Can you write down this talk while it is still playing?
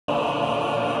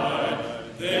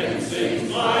Then sings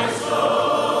my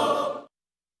soul.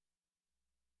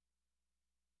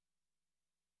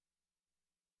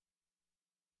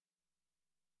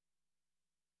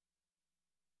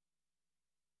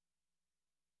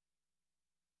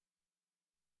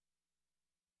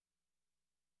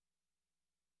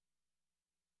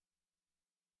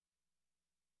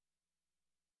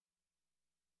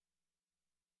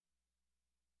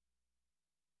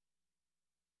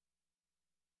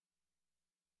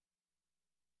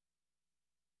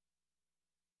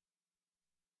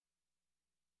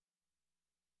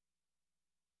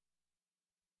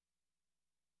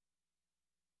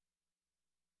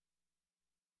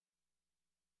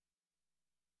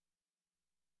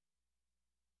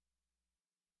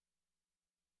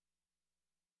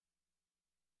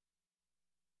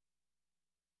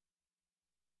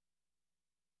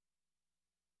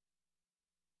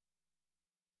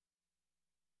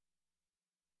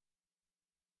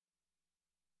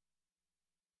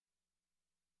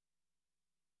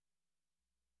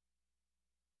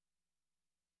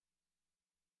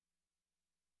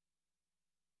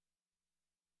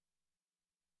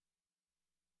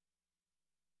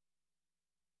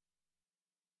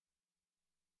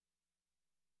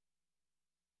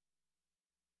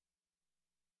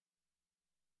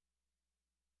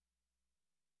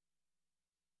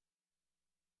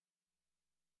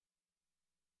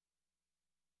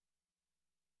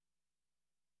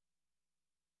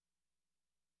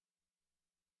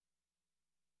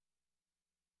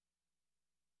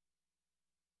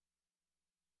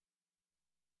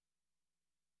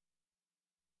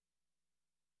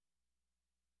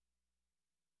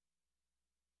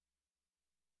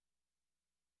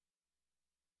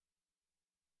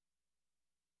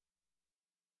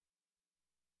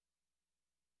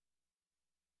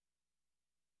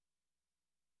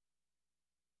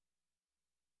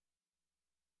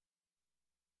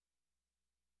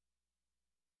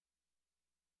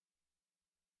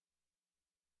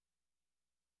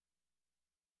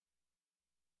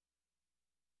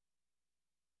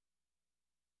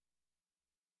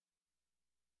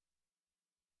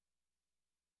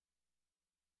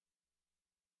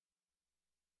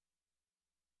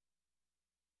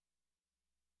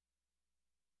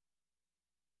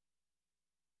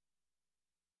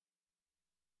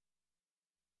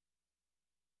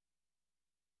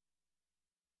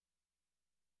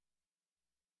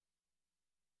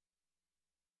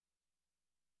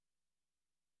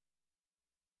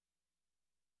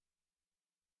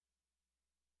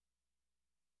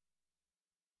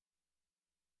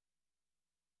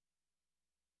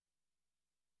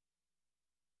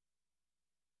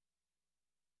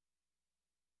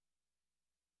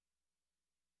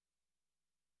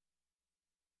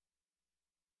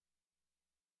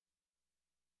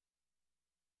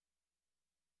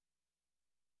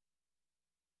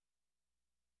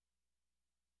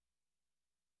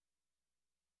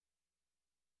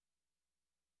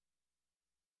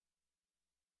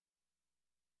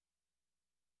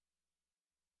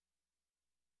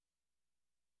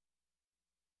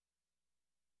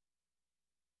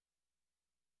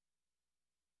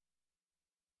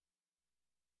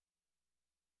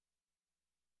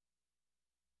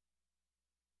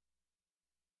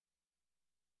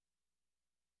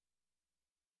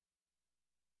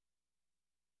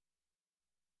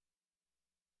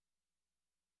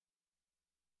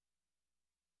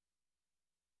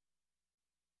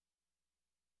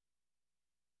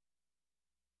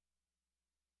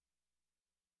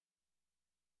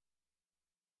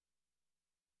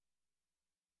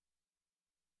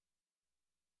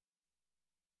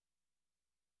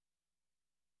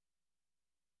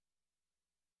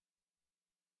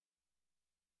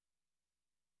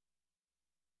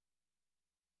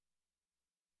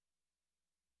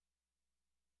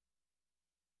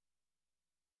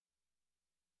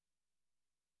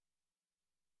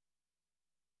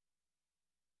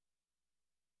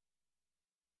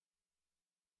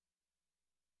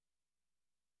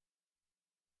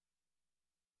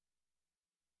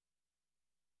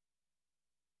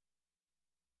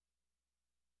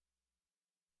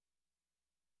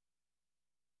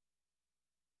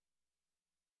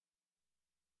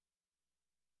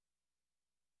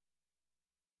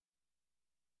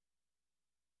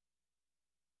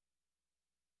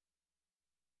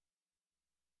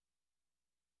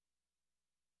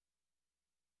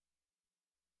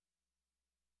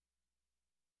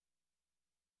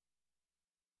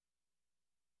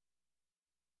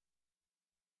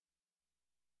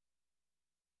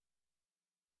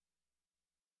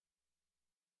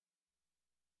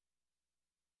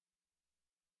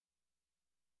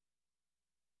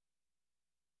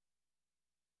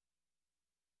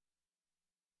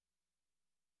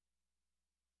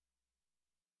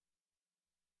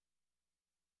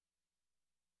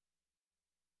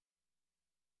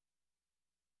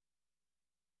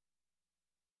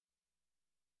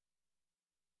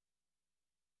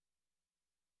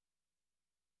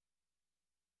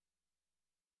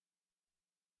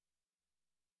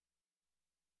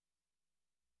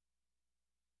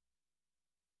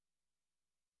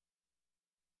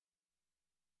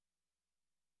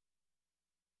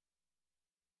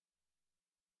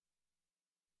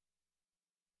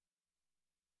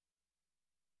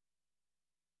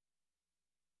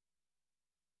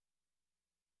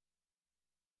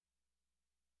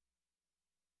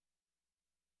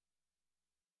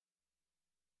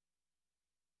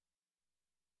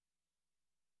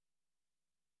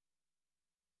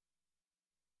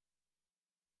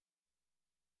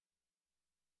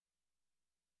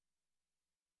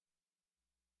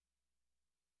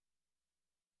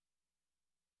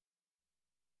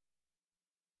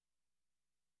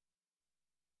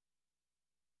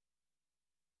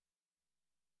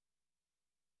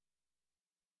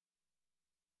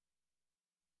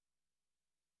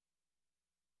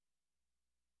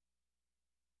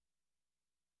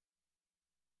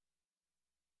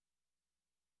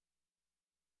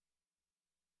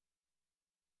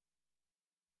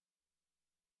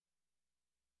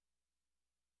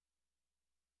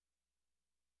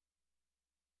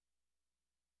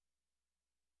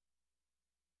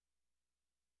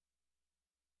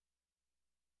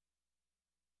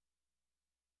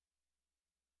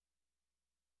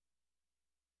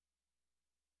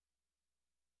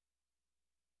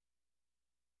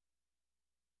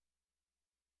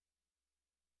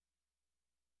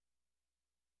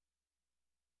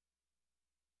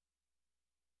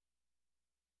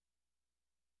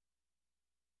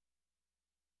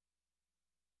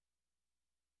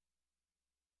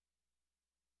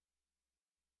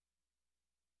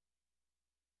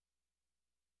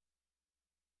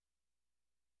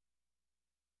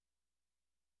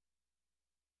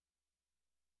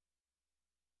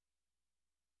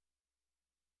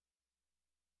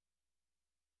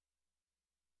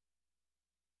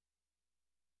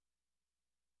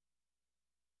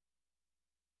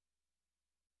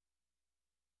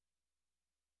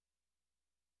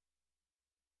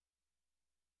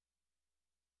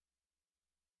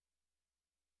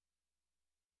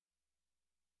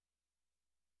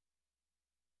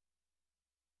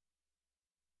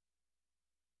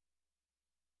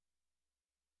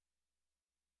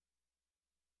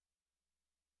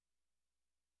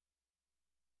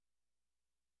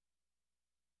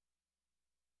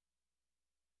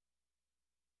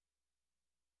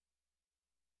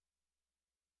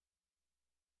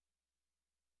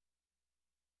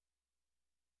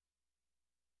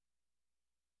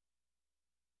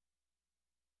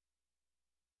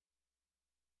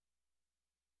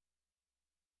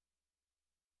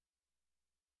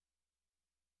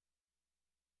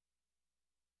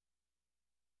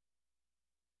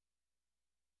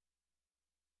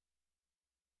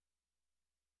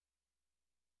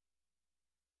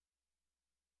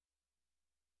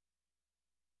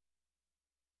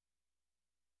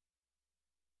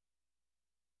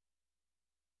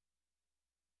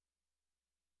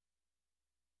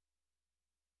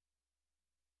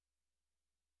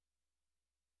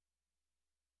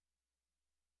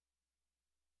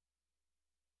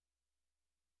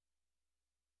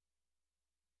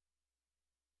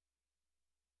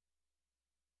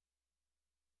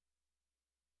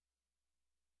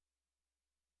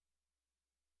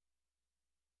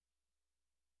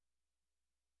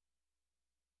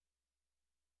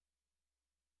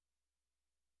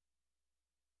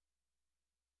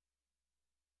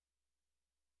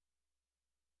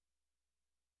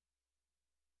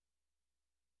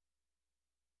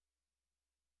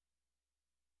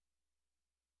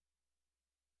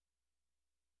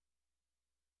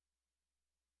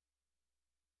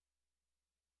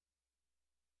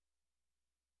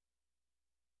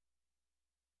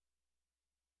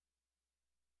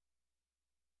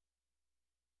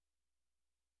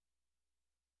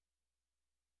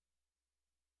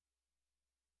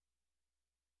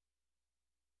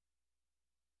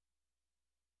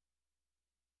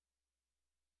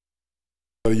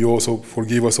 but you also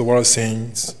forgive us of our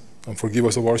sins and forgive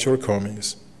us of our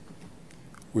shortcomings.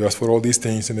 We ask for all these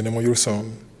things in the name of your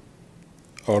Son,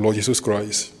 our Lord Jesus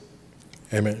Christ.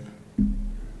 Amen.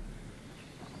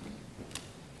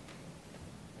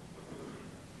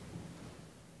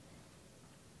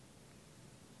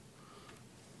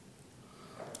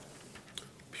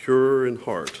 Pure in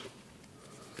heart.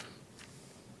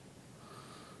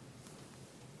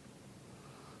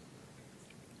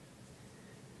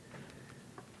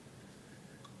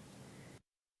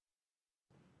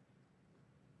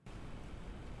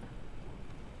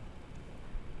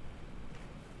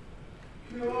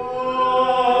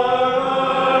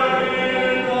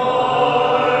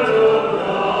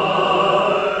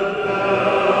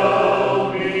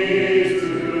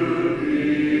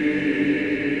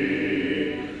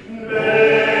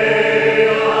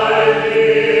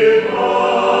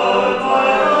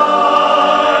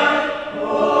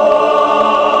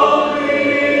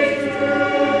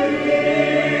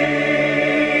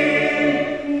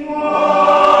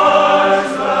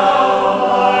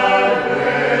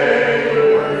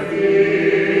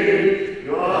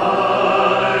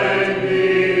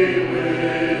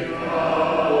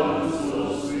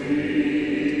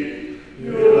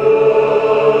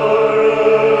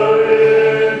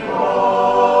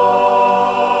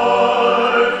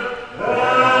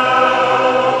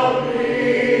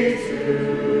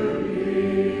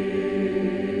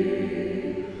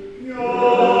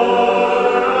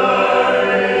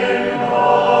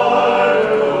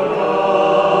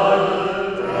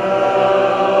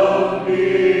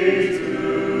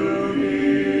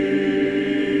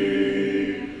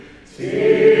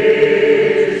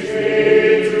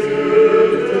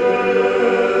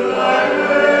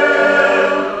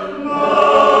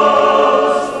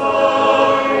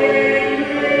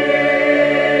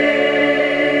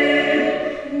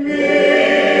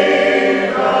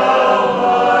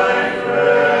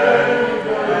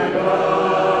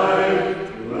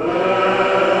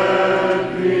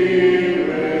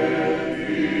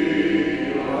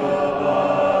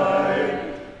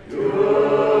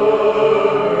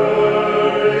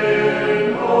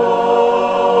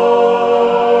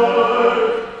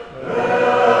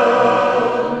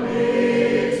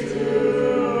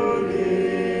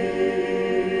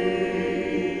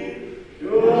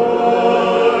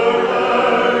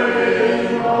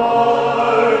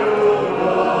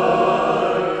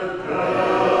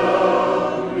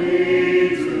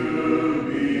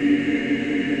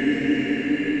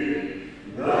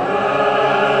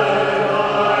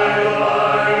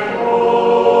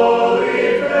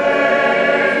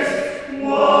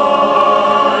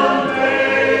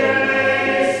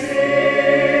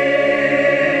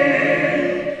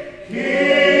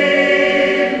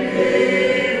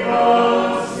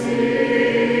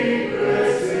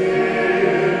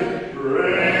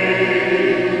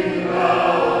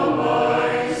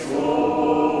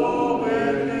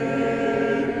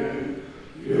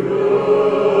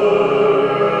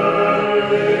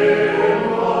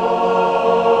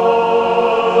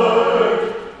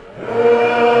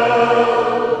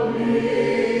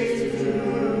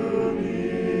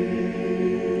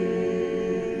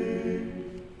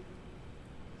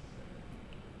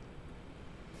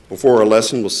 Before our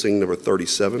lesson, we'll sing number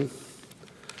 37.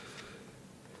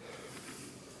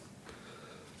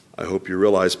 I hope you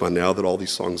realize by now that all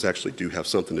these songs actually do have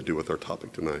something to do with our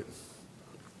topic tonight.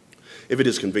 If it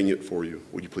is convenient for you,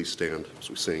 would you please stand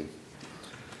as we sing?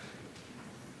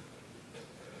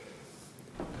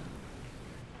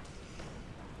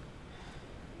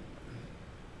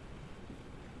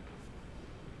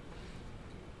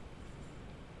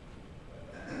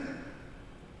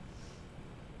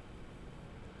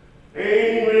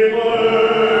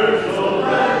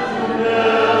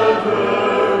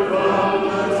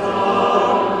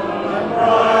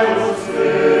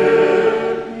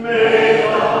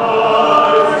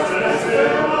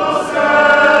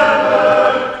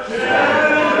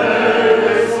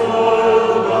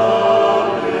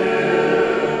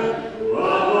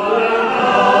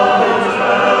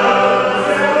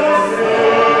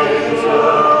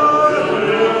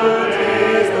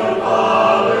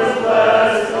 Father's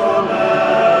blessed command.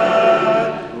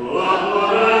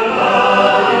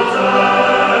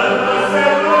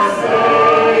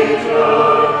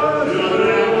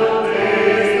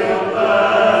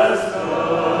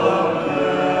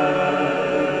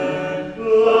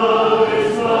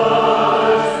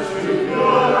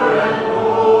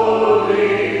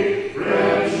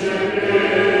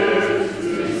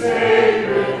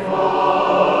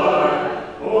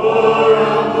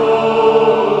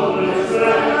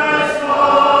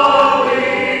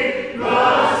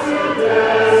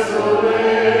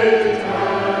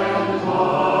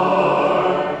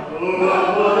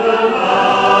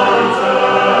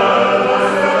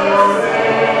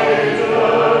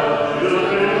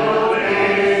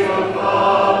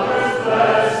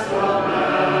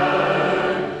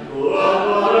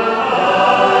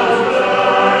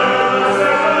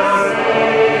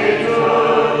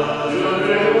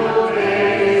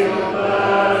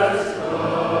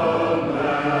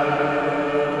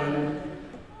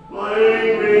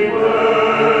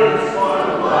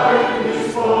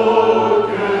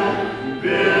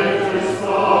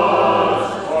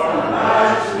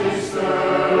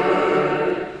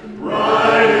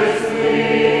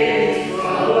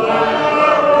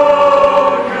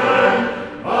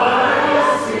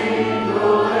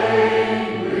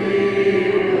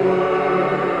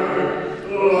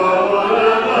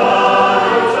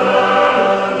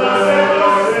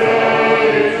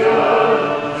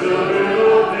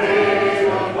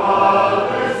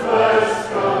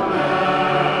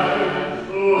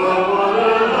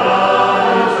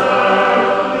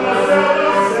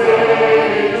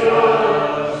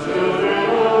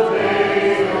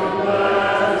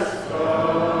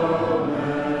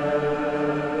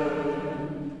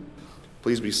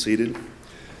 be seated.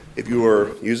 If you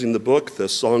are using the book, the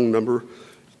song number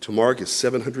to mark is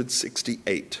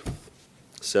 768.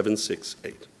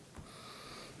 768.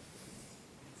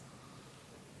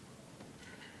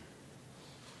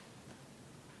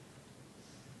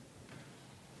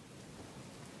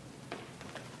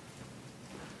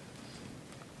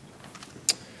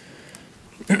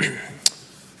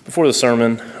 Before the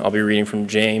sermon, I'll be reading from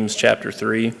James chapter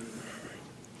 3.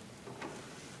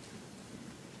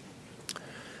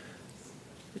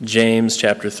 James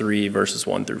chapter 3, verses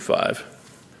 1 through 5.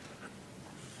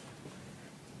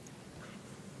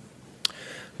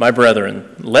 My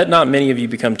brethren, let not many of you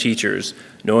become teachers,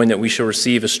 knowing that we shall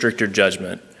receive a stricter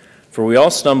judgment. For we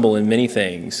all stumble in many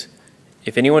things.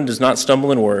 If anyone does not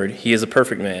stumble in word, he is a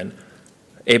perfect man,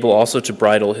 able also to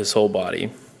bridle his whole body.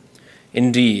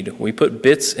 Indeed, we put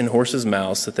bits in horses'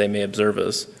 mouths that they may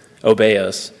obey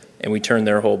us, and we turn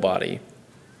their whole body.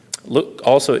 Look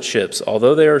also at ships.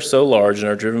 Although they are so large and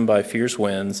are driven by fierce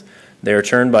winds, they are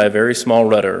turned by a very small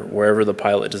rudder wherever the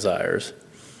pilot desires.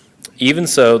 Even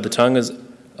so, the tongue is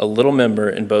a little member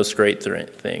and boasts great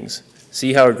things.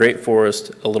 See how a great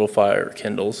forest a little fire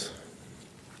kindles.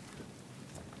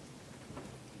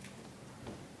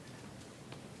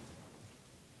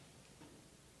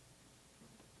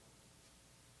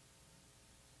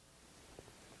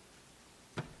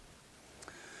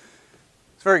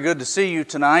 It's very good to see you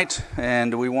tonight,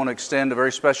 and we want to extend a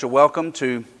very special welcome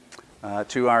to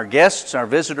our guests, our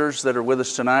visitors that are with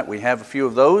us tonight. We have a few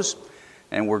of those,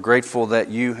 and we're grateful that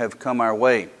you have come our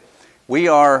way. We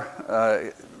are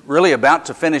really about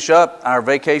to finish up our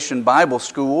Vacation Bible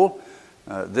School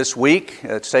this week.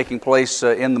 It's taking place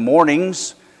in the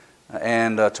mornings,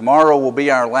 and tomorrow will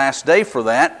be our last day for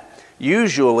that.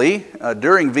 Usually,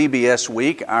 during VBS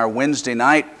week, our Wednesday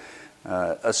night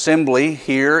assembly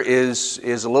here is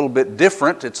a little bit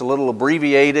different. It's a little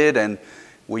abbreviated, and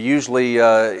we usually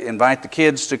invite the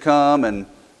kids to come and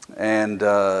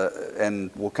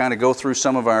we'll kind of go through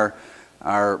some of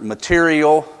our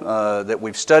material that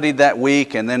we've studied that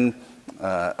week, and then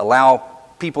allow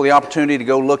people the opportunity to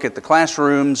go look at the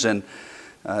classrooms and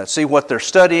see what they're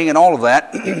studying and all of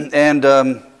that. And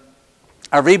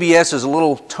our VBS is a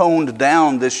little toned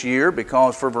down this year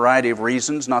because for a variety of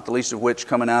reasons, not the least of which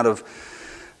coming out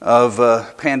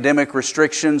of pandemic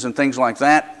restrictions and things like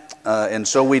that. And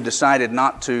so we decided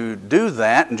not to do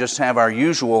that and just have our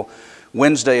usual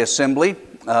Wednesday assembly.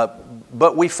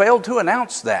 But we failed to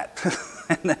announce that.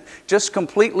 And just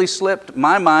completely slipped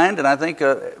my mind, and I think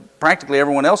practically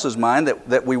everyone else's mind,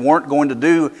 that we weren't going to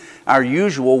do our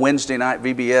usual Wednesday night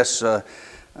VBS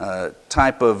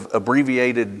type of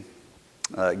abbreviated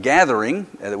gathering,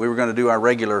 that we were going to do our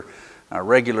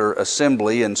regular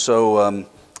assembly. And so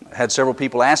had several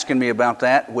people asking me about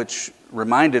that, which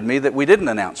reminded me that we didn't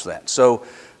announce that. So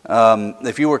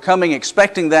if you were coming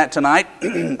expecting that tonight,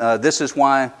 this is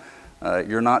why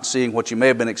you're not seeing what you may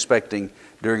have been expecting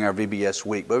during our VBS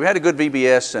week. But we had a good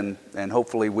VBS, and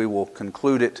hopefully we will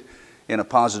conclude it in a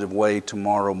positive way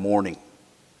tomorrow morning.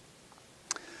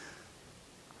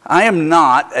 I am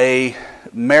not a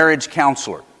marriage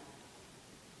counselor.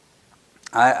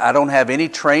 I don't have any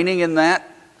training in that.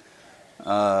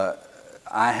 I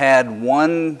had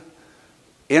one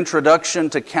introduction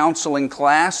to counseling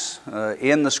class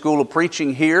in the School of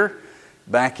Preaching here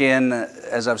back in,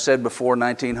 as I've said before,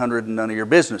 1900 and none of your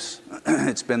business.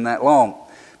 It's been that long.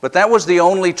 But that was the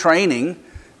only training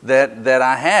that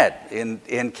I had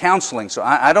in counseling. So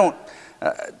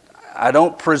I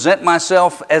don't present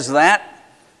myself as that,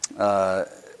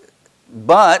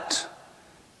 but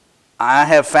I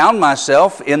have found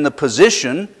myself in the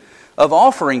position of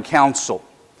offering counsel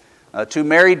to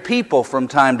married people from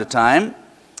time to time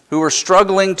who are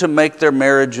struggling to make their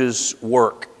marriages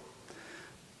work.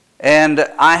 And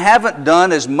I haven't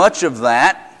done as much of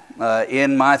that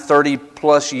in my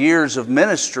 30-plus years of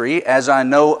ministry as I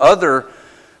know other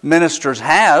ministers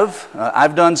have.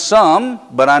 I've done some,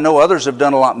 but I know others have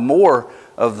done a lot more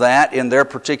of that in their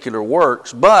particular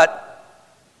works. But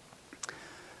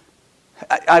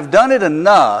I've done it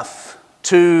enough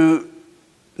to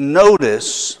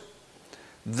notice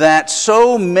that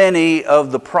so many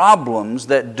of the problems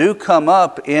that do come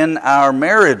up in our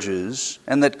marriages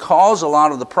and that cause a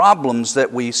lot of the problems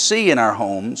that we see in our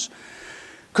homes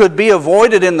could be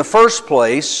avoided in the first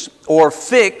place or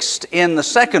fixed in the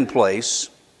second place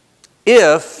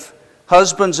if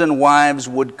husbands and wives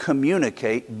would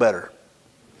communicate better.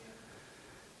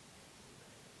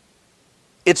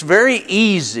 It's very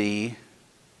easy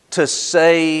to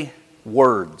say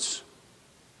words.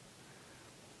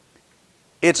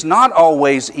 It's not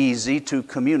always easy to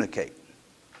communicate.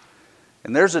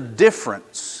 And there's a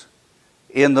difference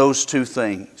in those two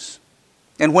things.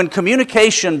 And when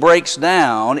communication breaks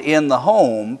down in the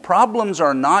home, problems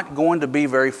are not going to be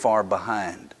very far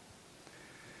behind.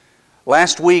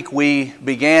 Last week we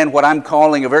began what I'm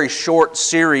calling a very short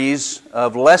series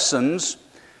of lessons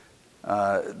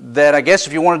that I guess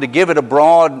if you wanted to give it a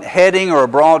broad heading or a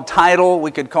broad title,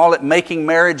 we could call it Making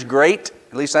Marriage Great.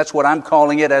 At least that's what I'm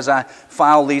calling it as I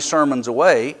file these sermons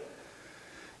away.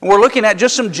 And we're looking at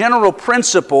just some general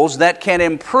principles that can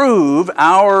improve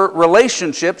our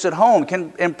relationships at home,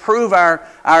 can improve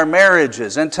our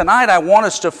marriages. And tonight I want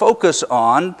us to focus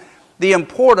on the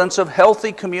importance of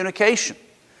healthy communication,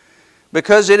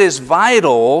 because it is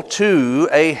vital to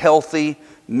a healthy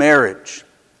marriage.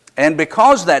 And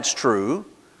because that's true,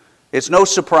 it's no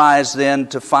surprise then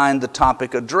to find the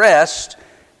topic addressed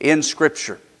in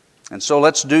Scripture. And so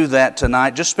let's do that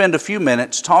tonight. Just spend a few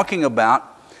minutes talking about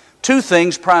two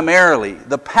things primarily.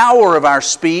 The power of our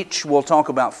speech we'll talk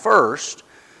about first.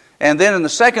 And then in the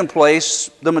second place,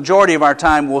 the majority of our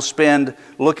time we'll spend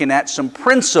looking at some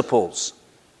principles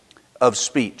of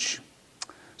speech.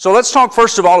 So let's talk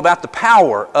first of all about the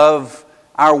power of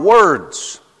our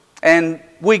words. And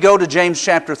we go to James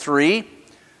chapter 3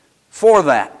 for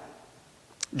that.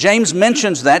 James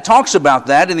mentions that, talks about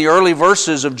that in the early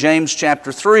verses of James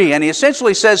chapter 3. And he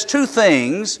essentially says two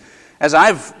things, as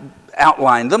I've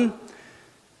outlined them,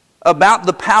 about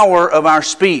the power of our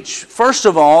speech. First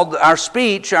of all, our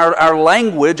speech, our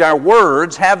language, our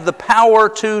words have the power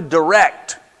to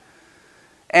direct.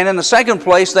 And in the second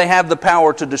place, they have the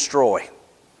power to destroy.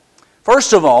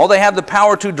 First of all, they have the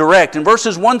power to direct. In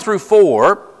verses 1 through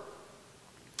 4,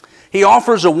 he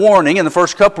offers a warning in the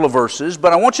first couple of verses,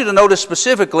 but I want you to notice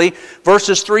specifically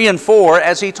verses 3 and 4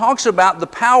 as he talks about the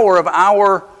power of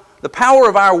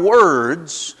our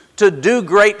words to do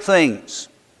great things.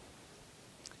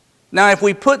 Now, if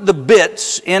we put the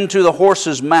bits into the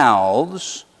horses'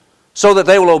 mouths so that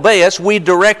they will obey us, we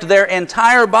direct their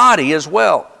entire body as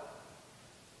well.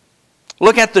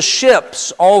 Look at the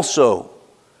ships also.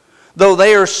 Though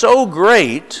they are so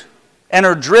great and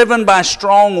are driven by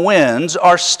strong winds,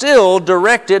 are still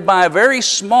directed by a very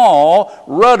small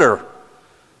rudder,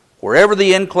 wherever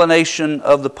the inclination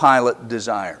of the pilot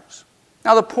desires.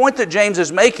 Now, the point that James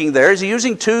is making there is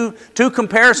using two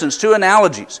comparisons, two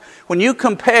analogies. When you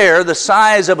compare the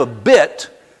size of a bit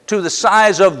to the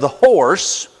size of the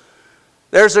horse,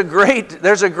 there's a great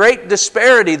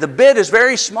disparity. The bit is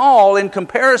very small in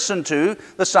comparison to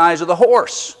the size of the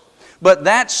horse. But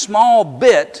that small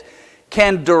bit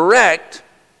can direct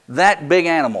that big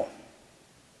animal.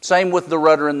 Same with the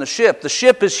rudder in the ship. The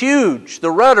ship is huge.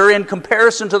 The rudder, in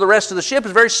comparison to the rest of the ship,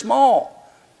 is very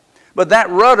small. But that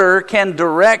rudder can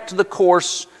direct the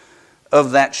course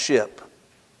of that ship.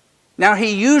 Now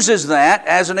he uses that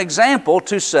as an example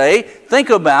to say, think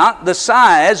about the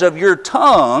size of your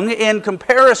tongue in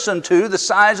comparison to the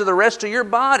size of the rest of your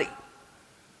body.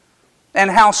 And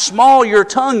how small your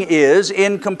tongue is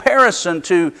in comparison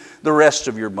to the rest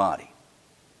of your body.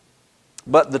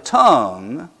 But the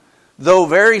tongue, though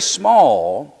very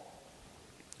small,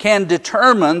 can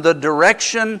determine the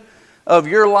direction of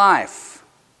your life.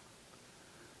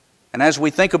 And as we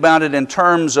think about it in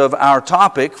terms of our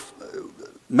topic,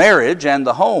 marriage and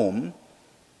the home,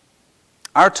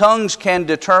 our tongues can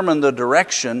determine the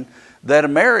direction that a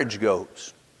marriage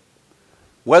goes.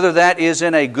 Whether that is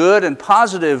in a good and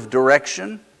positive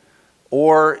direction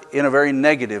or in a very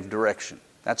negative direction.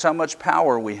 That's how much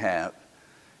power we have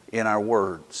in our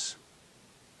words.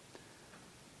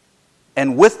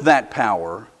 And with that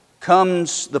power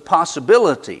comes the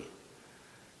possibility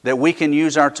that we can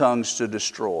use our tongues to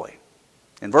destroy.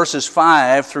 In verses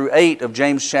 5 through 8 of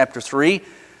James chapter 3,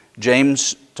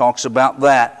 James talks about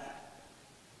that.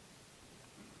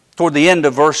 Toward the end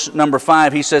of verse number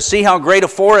 5, he says, "See how great a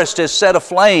forest is set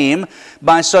aflame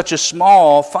by such a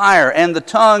small fire, and the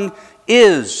tongue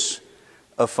is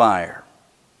a fire."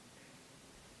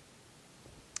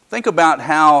 Think about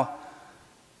how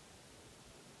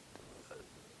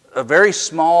a very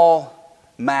small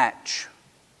match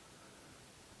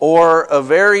or a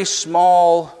very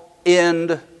small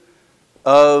end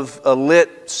of a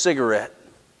lit cigarette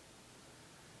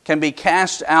can be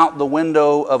cast out the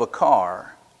window of a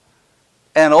car,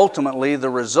 and ultimately the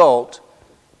result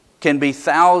can be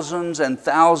thousands and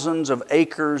thousands of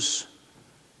acres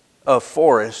of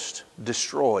forest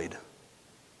destroyed,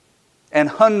 and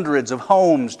hundreds of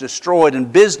homes destroyed,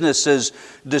 and businesses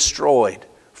destroyed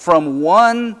from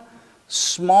one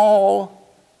small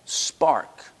spark.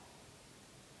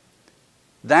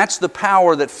 That's the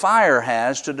power that fire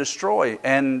has to destroy.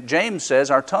 And James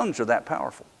says our tongues are that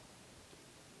powerful.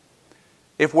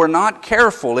 If we're not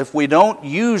careful, if we don't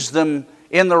use them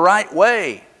in the right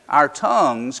way, our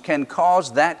tongues can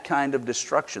cause that kind of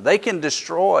destruction. They can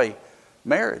destroy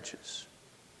marriages.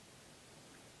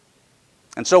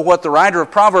 And so what the writer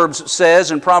of Proverbs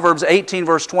says in Proverbs 18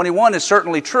 verse 21 is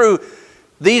certainly true.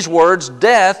 These words,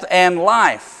 death and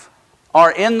life,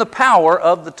 are in the power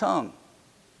of the tongue.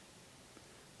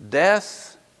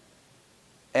 Death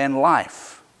and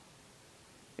life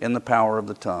in the power of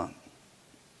the tongue.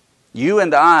 You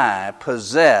and I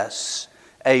possess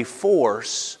a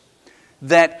force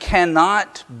that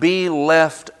cannot be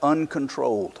left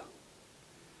uncontrolled.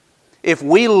 If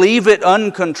we leave it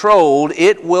uncontrolled,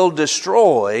 it will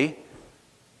destroy,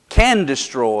 can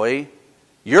destroy,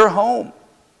 your home.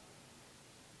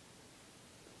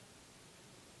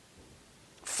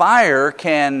 Fire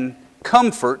can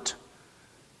comfort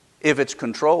if it's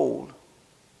controlled.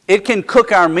 It can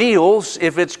cook our meals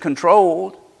if it's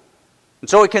controlled. And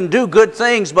so it can do good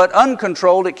things, but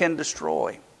uncontrolled it can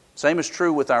destroy. Same is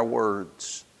true with our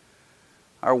words.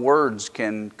 Our words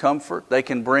can comfort, they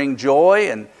can bring joy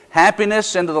and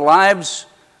happiness into the lives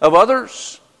of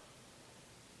others.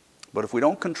 But if we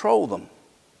don't control them,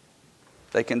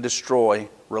 they can destroy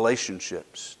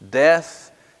relationships.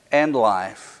 Death and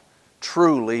life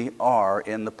truly are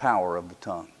in the power of the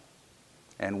tongue.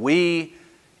 And we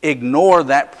ignore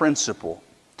that principle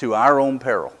to our own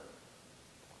peril.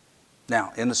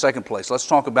 Now, in the second place, let's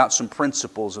talk about some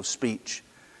principles of speech.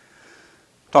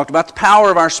 Talked about the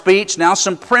power of our speech, now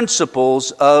some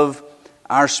principles of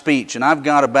our speech. And I've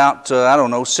got about,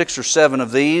 6 or 7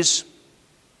 of these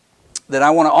that I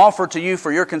want to offer to you for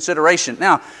your consideration.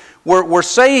 Now, we're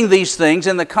saying these things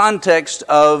in the context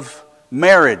of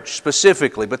marriage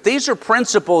specifically, but these are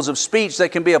principles of speech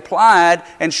that can be applied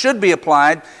and should be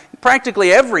applied in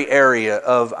practically every area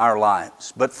of our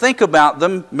lives. But think about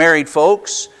them, married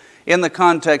folks, in the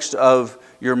context of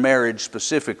your marriage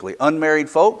specifically. Unmarried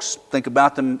folks, think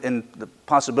about them in the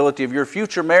possibility of your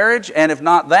future marriage, and if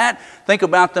not that, think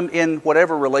about them in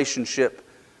whatever relationship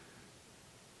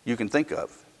you can think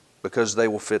of, because they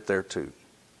will fit there too.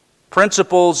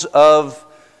 Principles of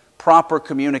proper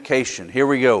communication. Here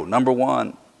we go. Number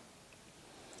 1.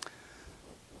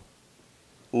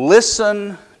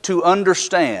 Listen to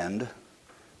understand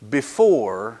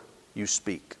before you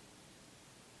speak.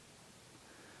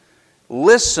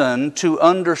 Listen to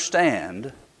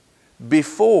understand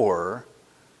before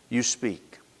you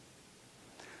speak.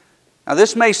 Now,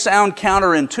 this may sound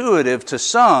counterintuitive to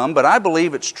some, but I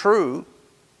believe it's true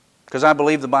because I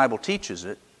believe the Bible teaches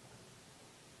it,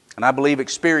 and I believe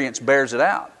experience bears it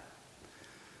out,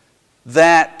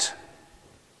 that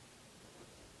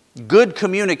good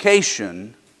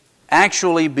communication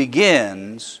actually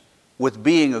begins with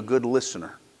being a good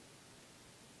listener.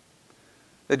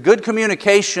 That good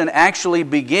communication actually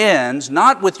begins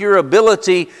not with your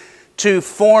ability to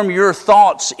form your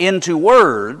thoughts into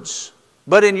words,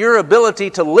 but in your ability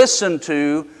to listen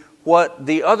to what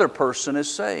the other person is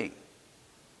saying.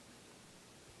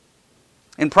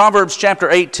 In Proverbs chapter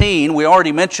 18, we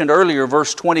already mentioned earlier,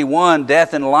 verse 21,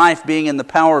 death and life being in the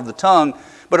power of the tongue.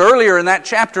 But earlier in that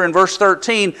chapter, in verse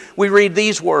 13, we read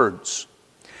these words: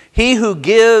 He who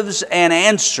gives an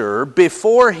answer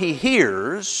before he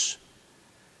hears,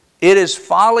 it is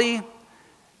folly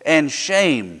and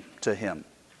shame to him.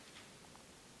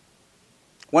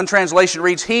 One translation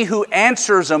reads, he who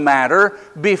answers a matter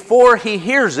before he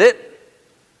hears it,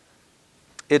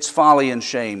 it's folly and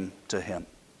shame to him.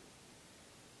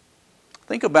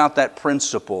 Think about that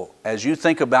principle as you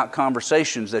think about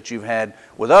conversations that you've had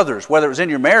with others, whether it was in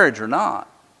your marriage or not.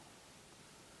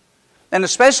 And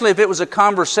especially if it was a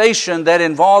conversation that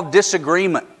involved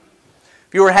disagreement.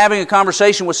 If you were having a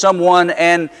conversation with someone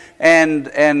and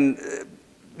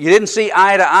you didn't see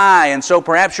eye to eye, and so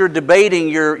perhaps you're debating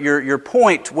your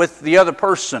point with the other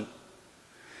person.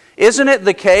 Isn't it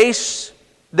the case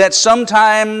that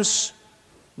sometimes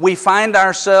we find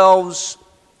ourselves,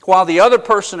 while the other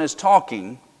person is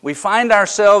talking, we find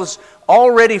ourselves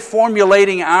already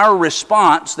formulating our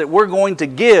response that we're going to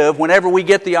give whenever we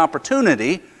get the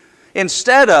opportunity,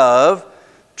 instead of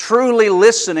truly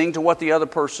listening to what the other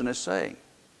person is saying?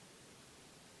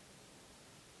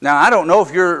 Now, I don't know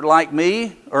if you're like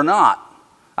me or not.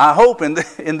 I hope in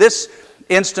this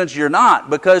instance you're not,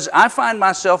 because I find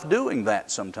myself doing that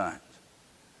sometimes.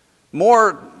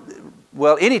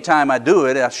 Anytime I do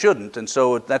it, I shouldn't, and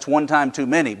so that's one time too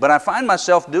many. But I find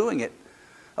myself doing it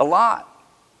a lot.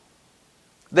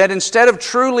 That instead of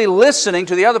truly listening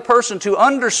to the other person to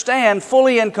understand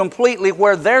fully and completely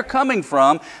where they're coming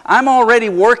from, I'm already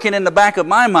working in the back of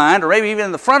my mind, or maybe even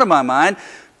in the front of my mind,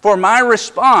 for my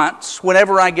response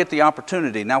whenever I get the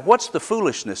opportunity. Now, what's the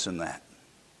foolishness in that?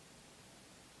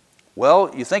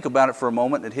 Well, you think about it for a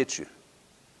moment and it hits you.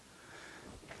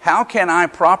 How can I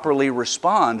properly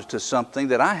respond to something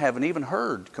that I haven't even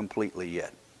heard completely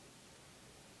yet?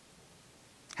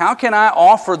 How can I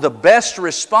offer the best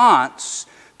response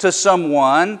to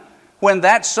someone when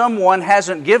that someone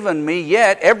hasn't given me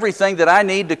yet everything that I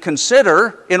need to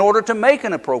consider in order to make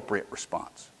an appropriate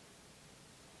response?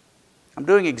 I'm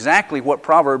doing exactly what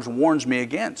Proverbs warns me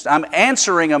against. I'm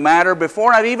answering a matter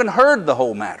before I've even heard the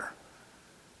whole matter.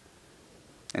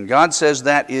 And God says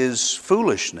that is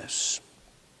foolishness.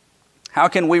 How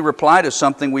can we reply to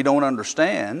something we don't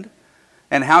understand?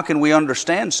 And how can we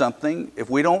understand something if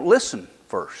we don't listen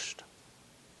first?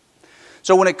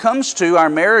 So when it comes to our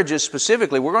marriages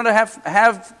specifically, we're going to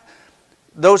have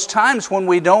those times when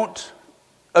we don't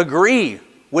agree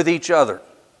with each other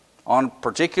on a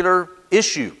particular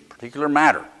issue, particular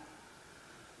matter.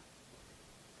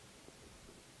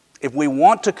 If we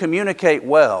want to communicate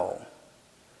well,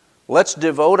 let's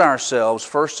devote ourselves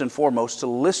first and foremost to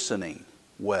listening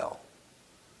well.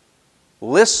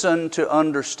 Listen to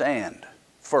understand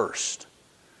first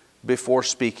before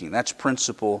speaking. That's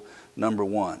principle number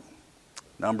one.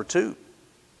 Number two,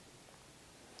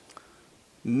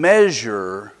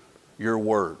 measure your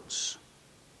words.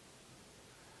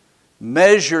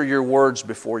 Measure your words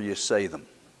before you say them.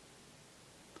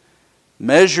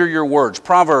 Measure your words.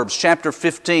 Proverbs chapter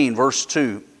 15, verse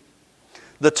 2.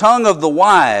 The tongue of the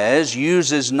wise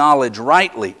uses knowledge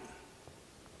rightly,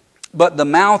 but the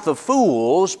mouth of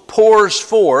fools pours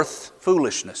forth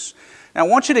foolishness. Now I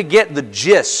want you to get the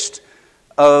gist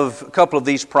of a couple of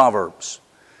these proverbs.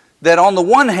 That on the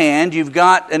one hand, you've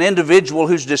got an individual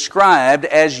who's described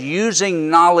as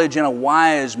using knowledge in a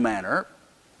wise manner,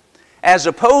 as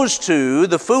opposed to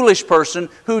the foolish person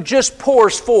who just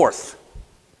pours forth.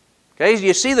 Okay,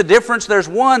 you see the difference? There's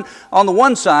one on the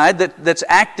one side that's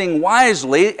acting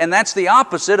wisely, and that's the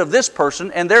opposite of this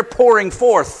person, and they're pouring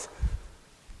forth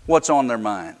what's on their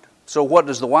mind. So what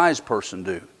does the wise person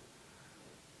do?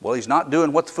 Well, he's not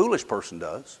doing what the foolish person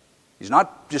does. He's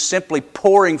not just simply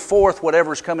pouring forth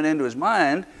whatever's coming into his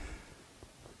mind.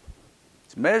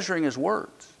 He's measuring his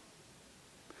words.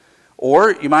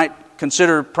 Or you might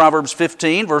consider Proverbs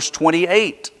 15, verse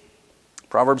 28.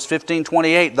 Proverbs 15,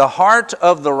 28. The heart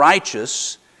of the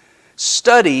righteous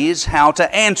studies how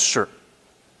to answer,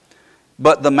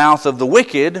 but the mouth of the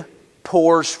wicked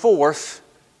pours forth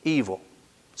evil.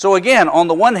 So again, on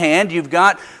the one hand, you've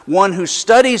got one who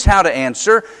studies how to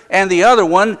answer, and the other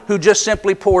one who just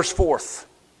simply pours forth.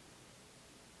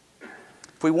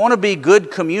 If we want to be good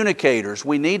communicators,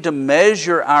 we need to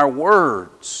measure our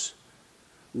words,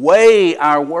 weigh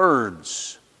our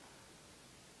words,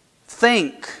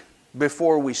 think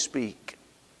before we speak.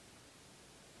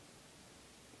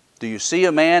 Do you see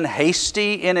a man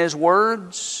hasty in his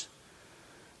words?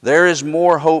 There is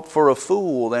more hope for a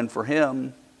fool than for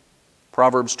him.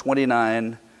 Proverbs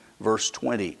 29, verse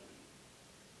 20.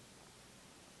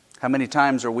 How many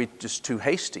times are we just too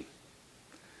hasty?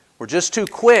 We're just too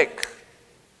quick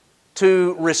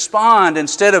to respond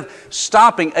instead of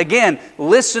stopping, again,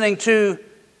 listening to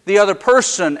the other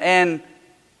person and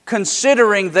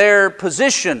considering their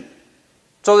position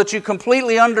so that you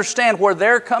completely understand where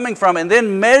they're coming from, and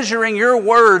then measuring your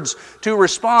words to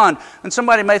respond. And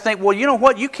somebody may think, well, you know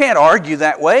what? You can't argue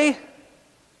that way.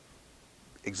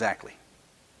 Exactly.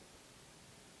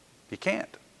 You can't.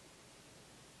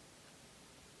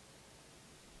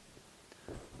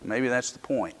 Maybe that's the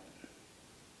point.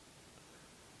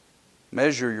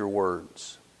 Measure your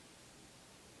words.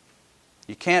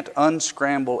 You can't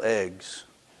unscramble eggs.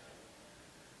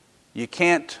 You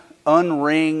can't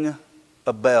unring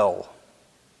a bell.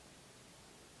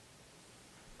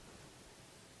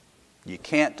 You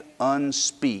can't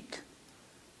unspeak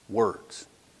words.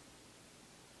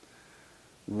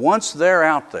 Once they're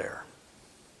out there,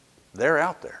 they're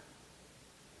out there.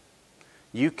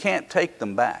 You can't take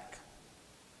them back.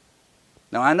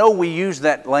 Now, I know we use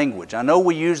that language. I know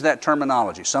we use that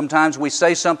terminology. Sometimes we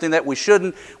say something that we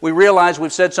shouldn't. We realize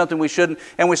we've said something we shouldn't,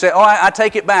 and we say, oh, I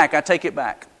take it back. I take it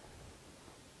back.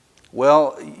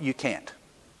 Well, you can't.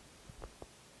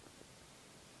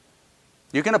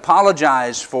 You can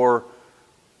apologize for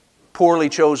poorly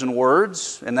chosen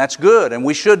words, and that's good, and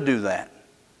we should do that.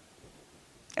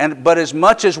 But as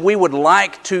much as we would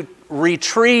like to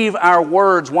retrieve our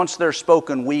words once they're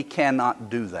spoken, we cannot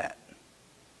do that.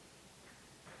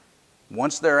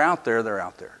 Once they're out there, they're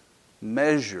out there.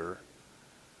 Measure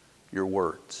your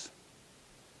words.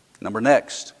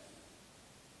 Next.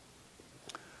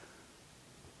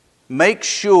 Make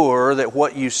sure that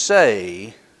what you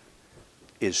say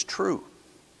is true.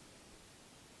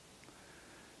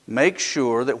 Make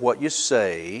sure that what you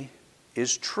say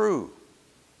is true.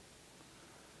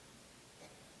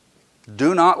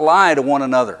 Do not lie to one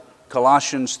another.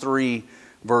 Colossians 3,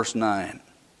 verse 9.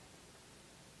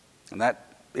 And that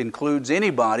includes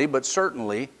anybody, but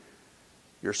certainly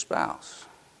your spouse.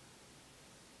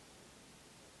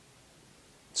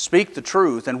 Speak the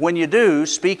truth, and when you do,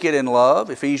 speak it in love.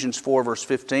 Ephesians 4, verse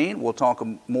 15. We'll talk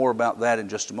more about that in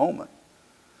just a moment.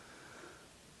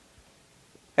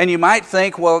 And you might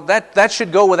think, well, that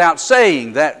should go without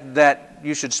saying, that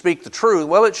you should speak the truth.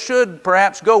 Well, it should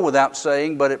perhaps go without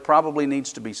saying, but it probably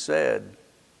needs to be said.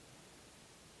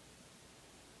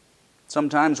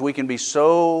 Sometimes we can be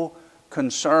so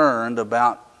concerned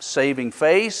about saving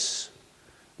face,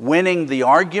 winning the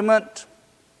argument,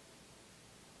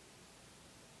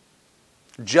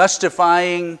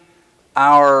 justifying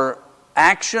our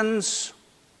actions,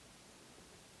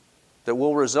 that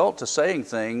will result to saying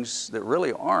things that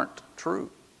really aren't true.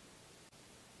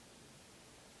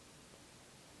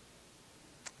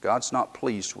 God's not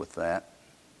pleased with that.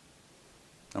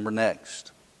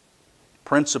 Next.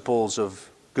 Principles of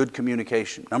good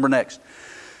communication. Next.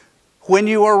 When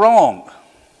you are wrong,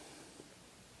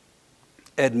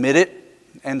 admit it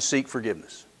and seek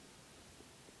forgiveness.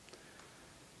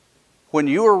 When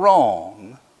you are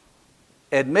wrong,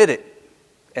 admit it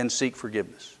and seek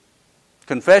forgiveness.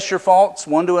 Confess your faults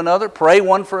one to another. Pray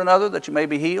one for another that you may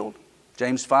be healed.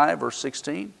 James 5, verse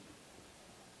 16.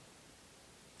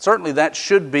 Certainly that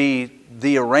should be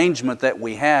the arrangement that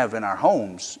we have in our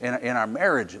homes, in our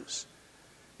marriages,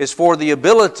 is for the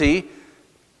ability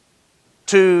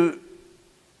to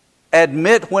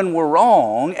admit when we're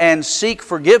wrong and seek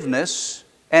forgiveness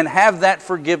and have that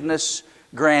forgiveness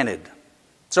granted.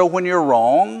 So when you're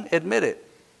wrong, admit it.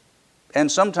 And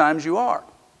sometimes you are.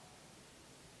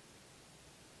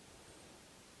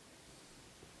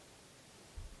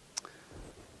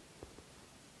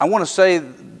 I want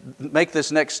to make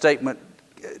this next statement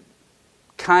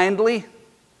kindly,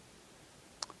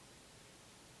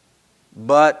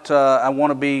 but I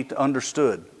want to be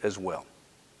understood as well.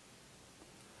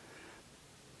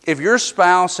 If your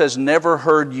spouse has never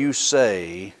heard you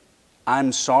say,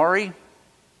 "I'm sorry,"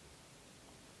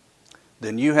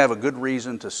 then you have a good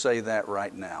reason to say that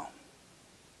right now.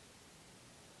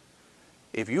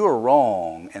 If you are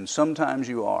wrong, and sometimes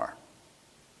you are,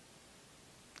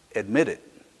 admit it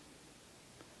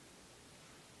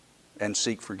and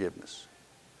seek forgiveness.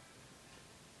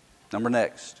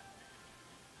 Next.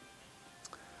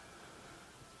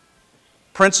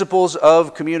 Principles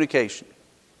of communication.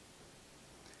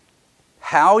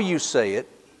 How you say it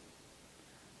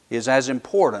is as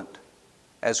important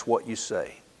as what you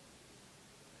say.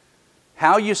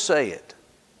 How you say it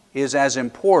is as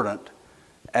important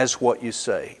as what you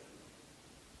say.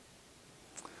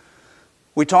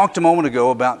 We talked a moment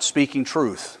ago about speaking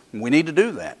truth. We need to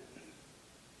do that.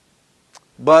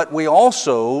 But we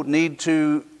also need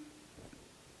to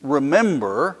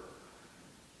remember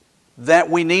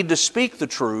that we need to speak the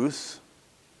truth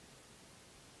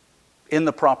in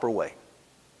the proper way.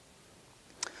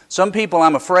 Some people,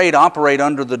 I'm afraid, operate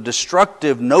under the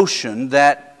destructive notion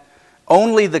that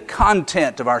only the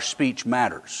content of our speech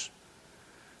matters.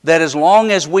 That as long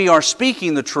as we are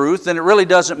speaking the truth, then it really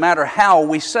doesn't matter how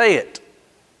we say it.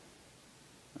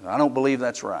 I don't believe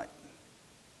that's right.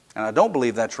 And I don't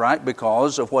believe that's right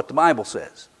because of what the Bible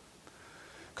says.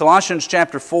 Colossians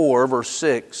chapter 4, verse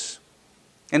 6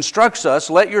 instructs us,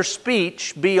 "Let your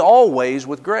speech be always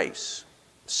with grace,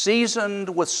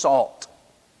 seasoned with salt,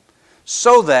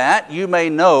 so that you may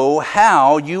know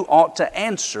how you ought to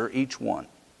answer each one."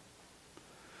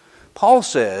 Paul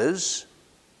says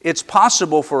it's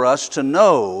possible for us to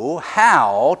know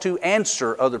how to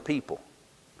answer other people.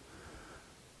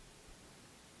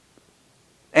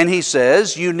 And he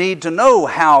says you need to know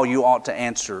how you ought to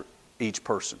answer each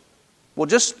person. Well,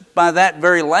 just by that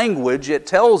very language, it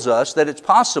tells us that it's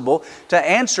possible to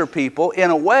answer people in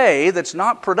a way that's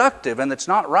not productive and that's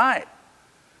not right.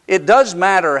 It does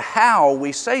matter how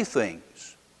we say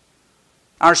things.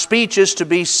 Our speech is to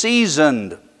be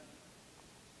seasoned.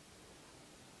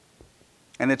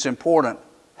 And it's important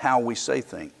how we say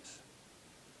things.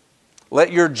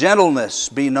 Let your gentleness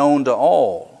be known to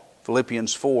all.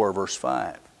 Philippians 4, verse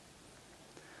 5.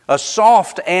 A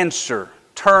soft answer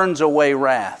turns away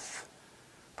wrath.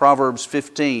 Proverbs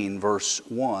 15, verse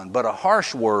 1. But a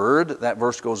harsh word, that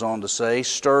verse goes on to say,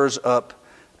 stirs up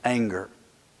anger.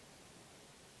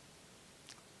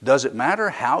 Does it matter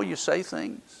how you say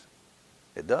things?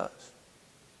 It does.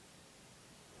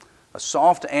 A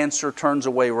soft answer turns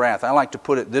away wrath. I like to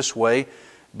put it this way,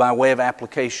 by way of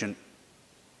application.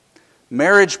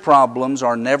 Marriage problems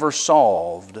are never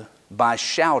solved by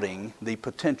shouting the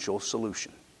potential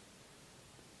solution.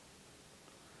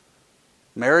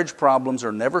 Marriage problems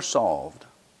are never solved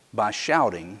by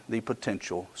shouting the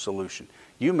potential solution.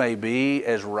 You may be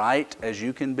as right as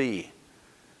you can be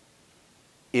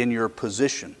in your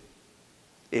position.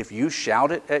 If you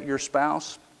shout it at your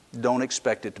spouse, don't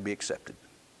expect it to be accepted.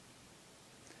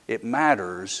 It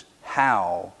matters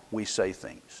how we say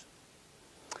things.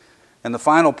 And the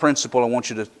final principle I want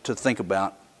you to think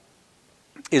about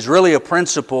is really a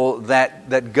principle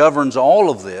that governs all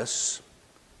of this.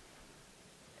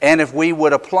 And if we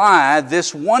would apply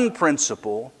this one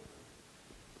principle,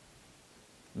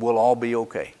 we'll all be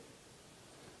okay.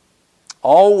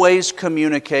 Always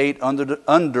communicate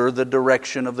under the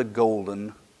direction of the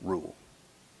golden rule.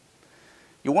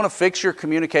 You want to fix your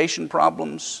communication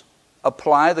problems?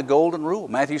 Apply the golden rule.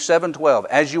 Matthew 7:12.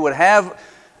 As you would have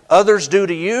others do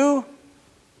to you,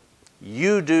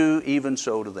 you do even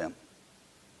so to them.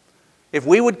 If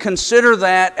we would consider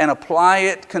that and apply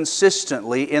it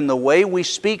consistently in the way we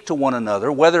speak to one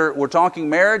another, whether we're talking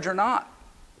marriage or not,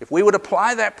 if we would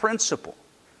apply that principle,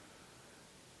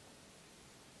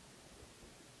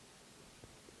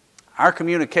 our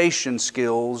communication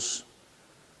skills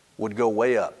would go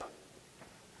way up.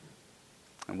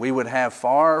 And we would have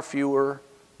far fewer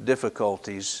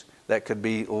difficulties that could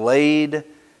be laid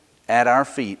at our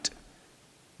feet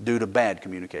due to bad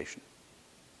communication.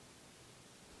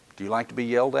 Do you like to be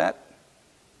yelled at?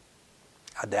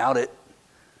 I doubt it.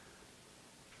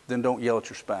 Then don't yell at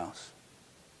your spouse.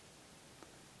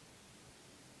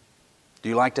 Do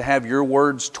you like to have your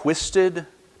words twisted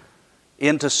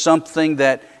into something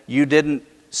that you didn't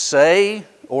say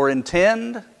or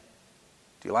intend?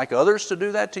 Do you like others to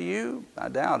do that to you? I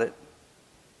doubt it.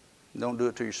 Don't do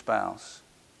it to your spouse.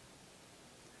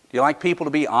 Do you like people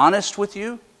to be honest with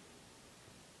you?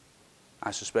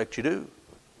 I suspect you do.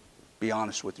 Be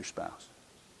honest with your spouse.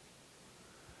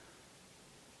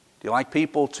 Do you like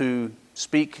people to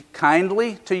speak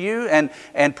kindly to you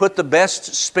and put the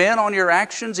best spin on your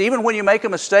actions? Even when you make a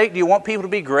mistake, do you want people to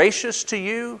be gracious to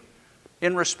you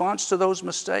in response to those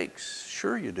mistakes?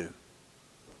 Sure you do.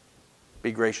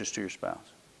 Be gracious to your spouse.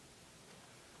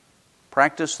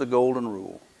 Practice the golden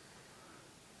rule,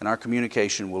 and our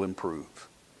communication will improve.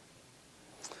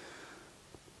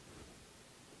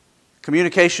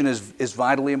 Communication is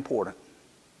vitally important.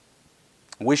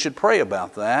 We should pray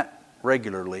about that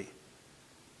regularly.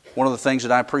 One of the things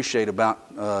that I appreciate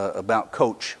about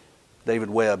Coach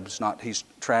David Webb, he's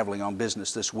traveling on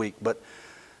business this week, but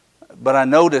I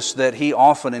notice that he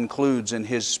often includes in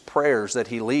his prayers that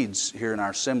he leads here in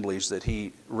our assemblies, that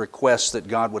he requests that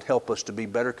God would help us to be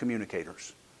better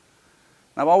communicators.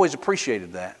 And I've always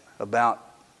appreciated that about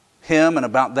him and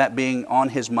about that being on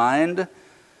his mind,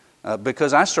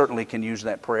 because I certainly can use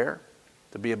that prayer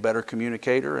to be a better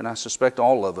communicator, and I suspect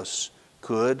all of us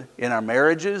could in our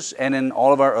marriages and in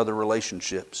all of our other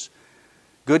relationships.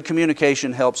 Good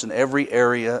communication helps in every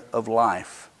area of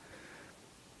life.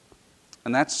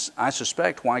 And that's, I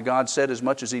suspect, why God said as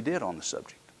much as He did on the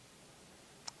subject.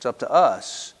 It's up to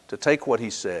us to take what He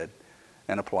said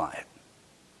and apply it.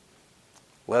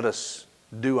 Let us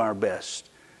do our best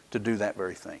to do that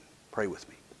very thing. Pray with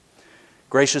me.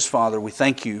 Gracious Father, we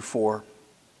thank You for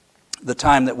the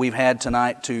time that we've had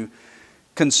tonight to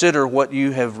consider what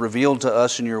You have revealed to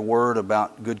us in Your Word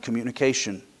about good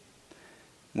communication.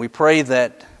 We pray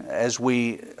that as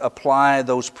we apply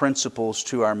those principles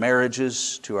to our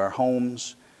marriages, to our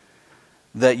homes,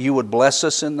 that You would bless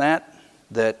us in that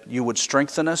You would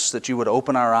strengthen us, that You would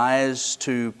open our eyes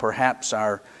to perhaps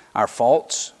our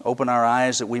faults, open our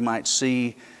eyes that we might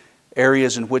see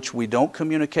areas in which we don't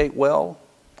communicate well,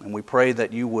 and we pray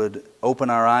that You would open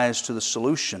our eyes to the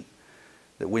solution,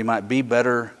 that we might be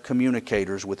better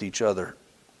communicators with each other.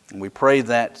 And we pray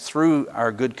that through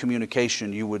our good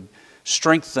communication You would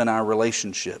strengthen our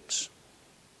relationships.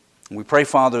 And we pray,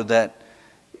 Father, that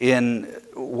in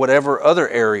whatever other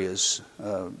areas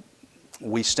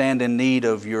we stand in need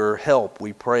of Your help,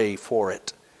 we pray for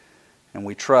it. And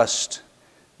we trust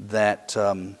that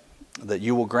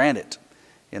You will grant it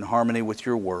in harmony with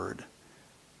Your Word.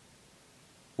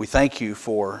 We thank You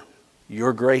for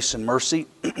Your grace and mercy.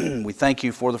 We thank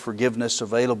You for the forgiveness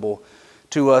available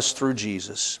to us through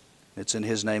Jesus. It's in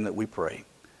His name that we pray.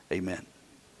 Amen.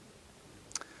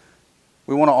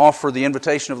 We want to offer the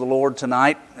invitation of the Lord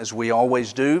tonight, as we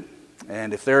always do.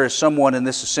 And if there is someone in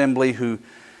this assembly who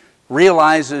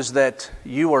realizes that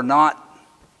you are not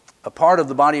a part of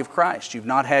the body of Christ, you've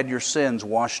not had your sins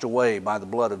washed away by the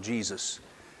blood of Jesus,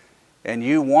 and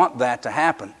you want that to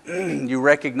happen, you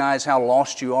recognize how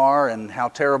lost you are and how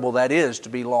terrible that is to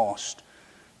be lost,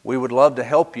 we would love to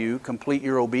help you complete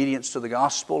your obedience to the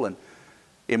gospel. And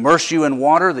immerse you in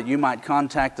water that you might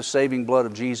contact the saving blood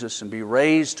of Jesus and be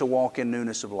raised to walk in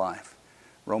newness of life.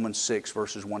 Romans 6,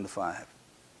 verses 1 to 5.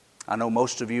 I know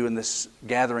most of you in this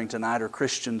gathering tonight are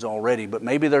Christians already, but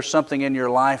maybe there's something in your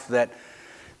life that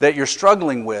you're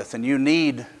struggling with and you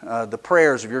need the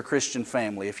prayers of your Christian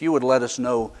family. If you would let us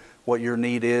know what your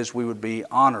need is, we would be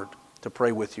honored to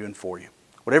pray with you and for you.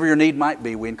 Whatever your need might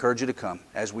be, we encourage you to come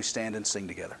as we stand and sing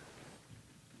together.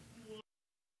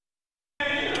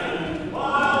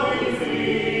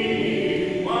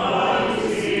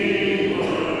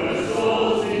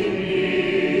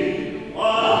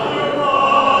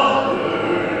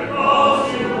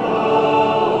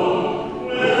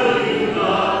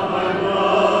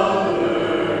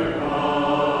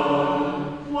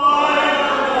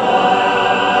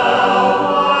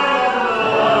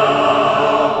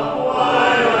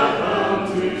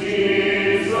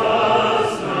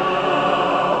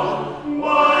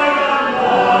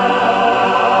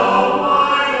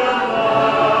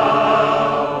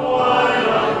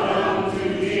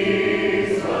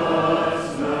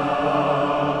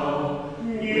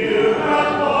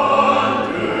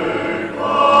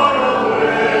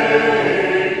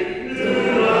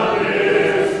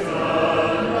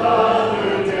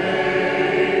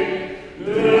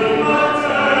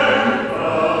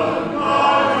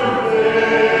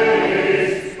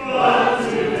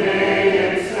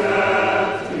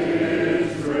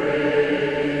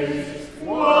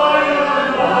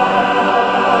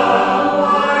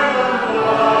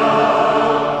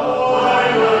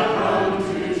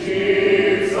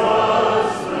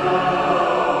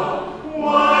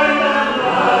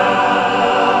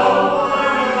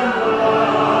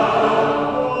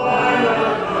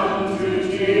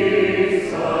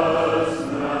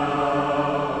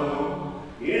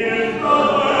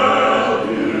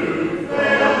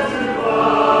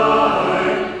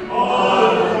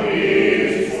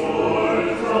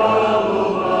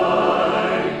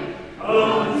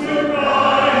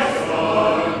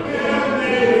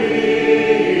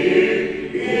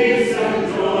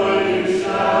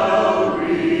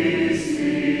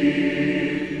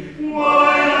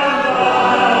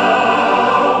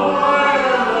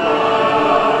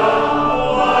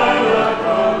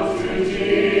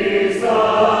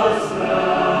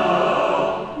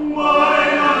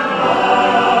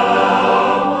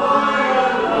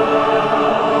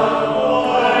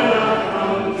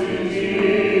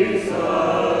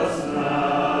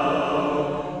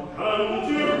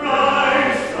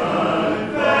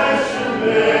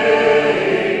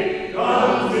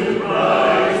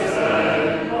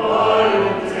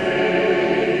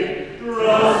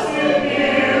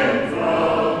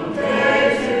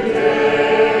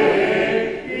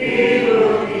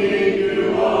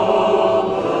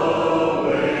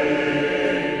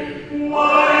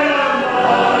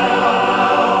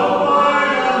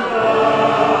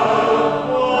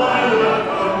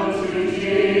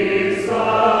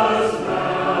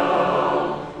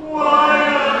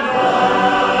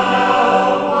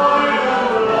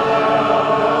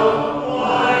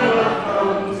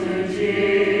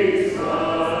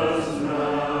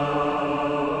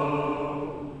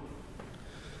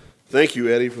 Thank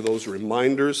you, Eddie, for those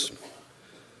reminders.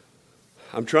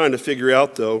 I'm trying to figure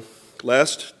out, though,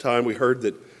 last time we heard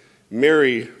that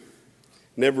Mary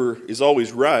never is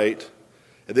always right,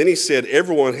 and then he said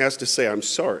everyone has to say, I'm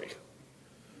sorry.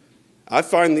 I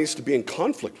find these to be in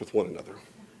conflict with one another.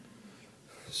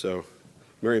 So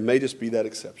Mary may just be that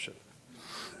exception.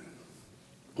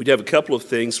 We have a couple of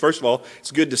things. First of all,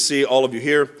 it's good to see all of you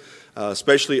here,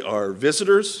 especially our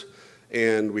visitors.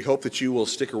 And we hope that you will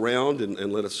stick around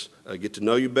and let us get to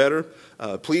know you better.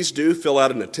 Please do fill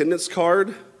out an attendance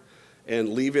card and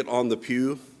leave it on the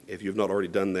pew if you've not already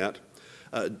done that.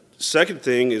 Second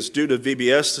thing is, due to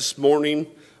VBS this morning,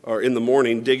 or in the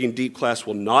morning, Digging Deep class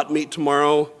will not meet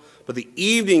tomorrow, but the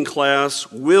evening class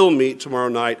will meet tomorrow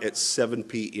night at 7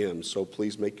 p.m. So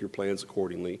please make your plans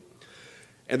accordingly.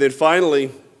 And then finally,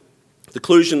 the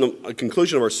conclusion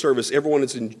of our service, everyone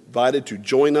is invited to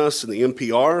join us in the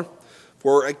MPR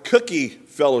for a cookie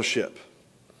fellowship.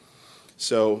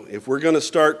 So if we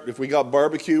got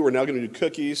barbecue, we're now going to do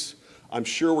cookies. I'm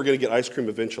sure we're going to get ice cream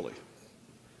eventually.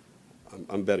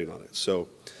 I'm betting on it. So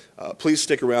please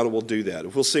stick around and we'll do that.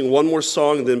 If we'll sing one more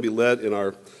song and then be led in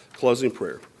our closing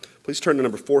prayer. Please turn to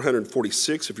number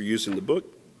 446 if you're using the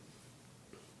book.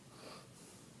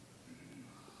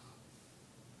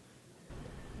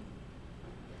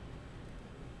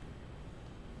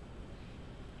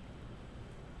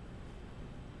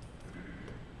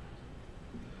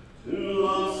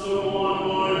 Goodbye.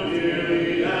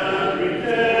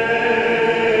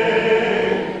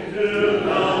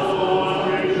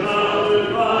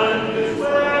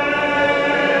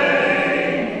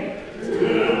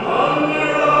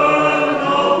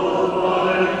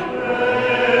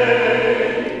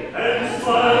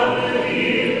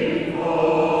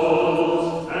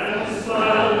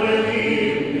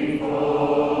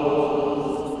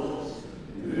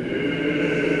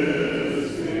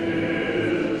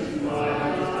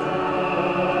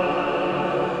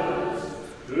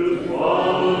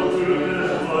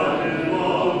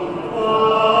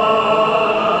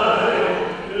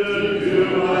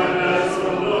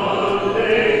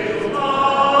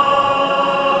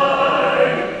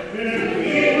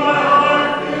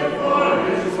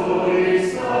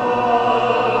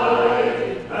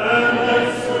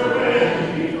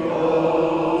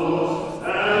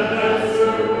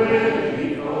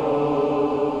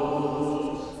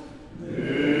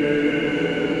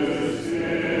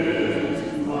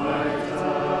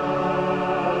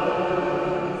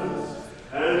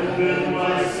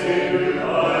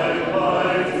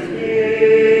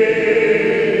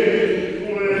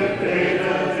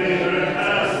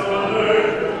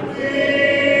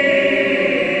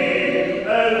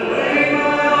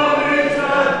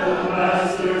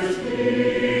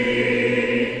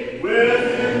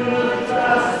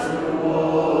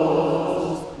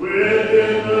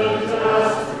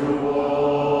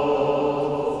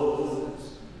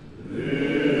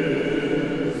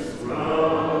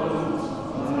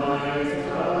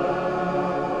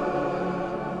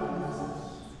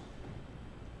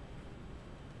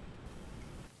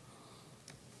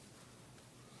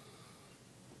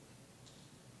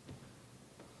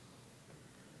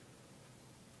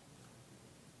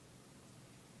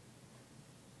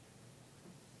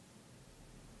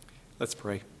 Let's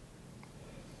pray.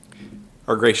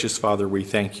 Our gracious Father, we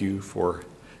thank you for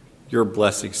your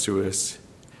blessings to us,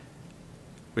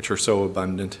 which are so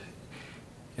abundant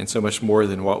and so much more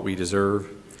than what we deserve.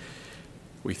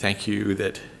 We thank you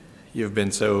that you have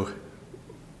been so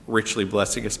richly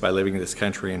blessing us by living in this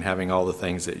country and having all the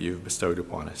things that you've bestowed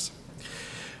upon us.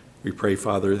 We pray,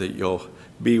 Father, that you'll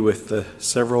be with the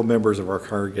several members of our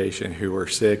congregation who are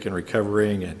sick and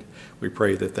recovering, and we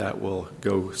pray that that will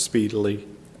go speedily,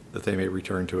 that they may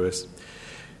return to us.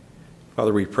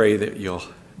 Father, we pray that you'll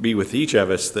be with each of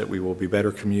us, that we will be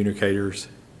better communicators,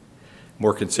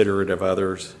 more considerate of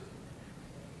others,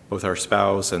 both our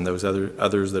spouse and those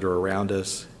others that are around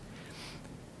us,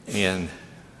 and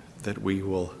that we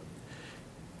will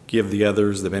give the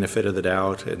others the benefit of the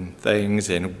doubt and things.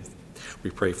 And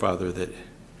we pray, Father, that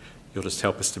you'll just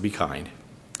help us to be kind.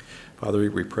 Father,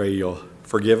 we pray you'll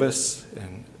forgive us,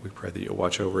 and we pray that you'll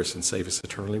watch over us and save us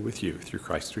eternally with you. Through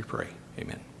Christ we pray.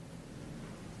 Amen.